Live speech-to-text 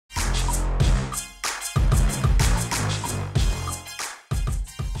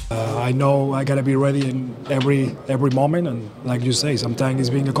I know I gotta be ready in every moment, and like you say, sometimes it's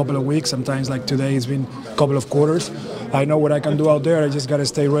been a couple of weeks, sometimes like today it's been a couple of quarters. I know what I can do out there. I just gotta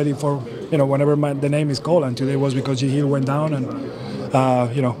stay ready for whenever the name is called. And today was because G Hill went down, and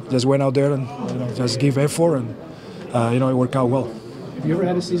just went out there and just give effort, and it worked out well. Have you ever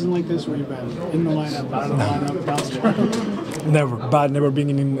had a season like this where you've been in the lineup, out of the lineup, bounced around? Never, but never been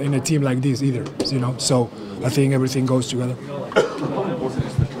in a team like this either. So I think everything goes together. How important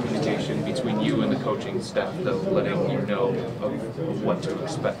is the communication between you and the coaching staff, though, letting you know of what to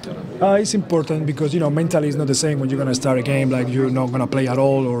expect? It's important because mentally it's not the same when you're gonna start a game like you're not gonna play at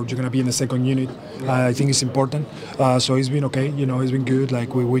all or you're gonna be in the second unit. I think it's important. So it's been okay. It's been good.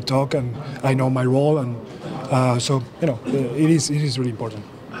 Like we talk, and I know my role, and it is really important.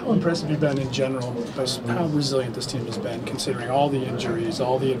 How impressive have you been in general, how resilient this team has been, considering all the injuries,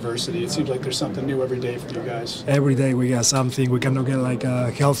 all the adversity? It seems like there's something new every day for you guys. Every day we got something. We cannot get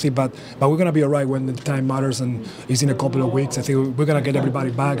healthy, but we're gonna be all right when the time matters, and it's in a couple of weeks. I think we're gonna get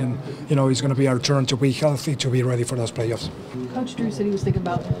everybody back, and it's gonna be our turn to be healthy, to be ready for those playoffs. Coach Drew said he was thinking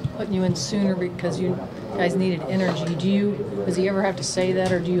about putting you in sooner because you guys needed energy. Does he ever have to say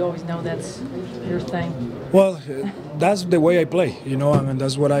that, or do you always know that's your thing? Well, that's the way I play, and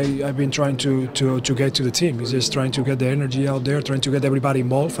that's what I've been trying to get to the team. Is just trying to get the energy out there, trying to get everybody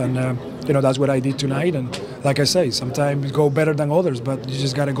involved, and that's what I did tonight. And like I say, sometimes go better than others, but you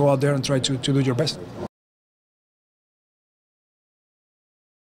just got to go out there and try to do your best.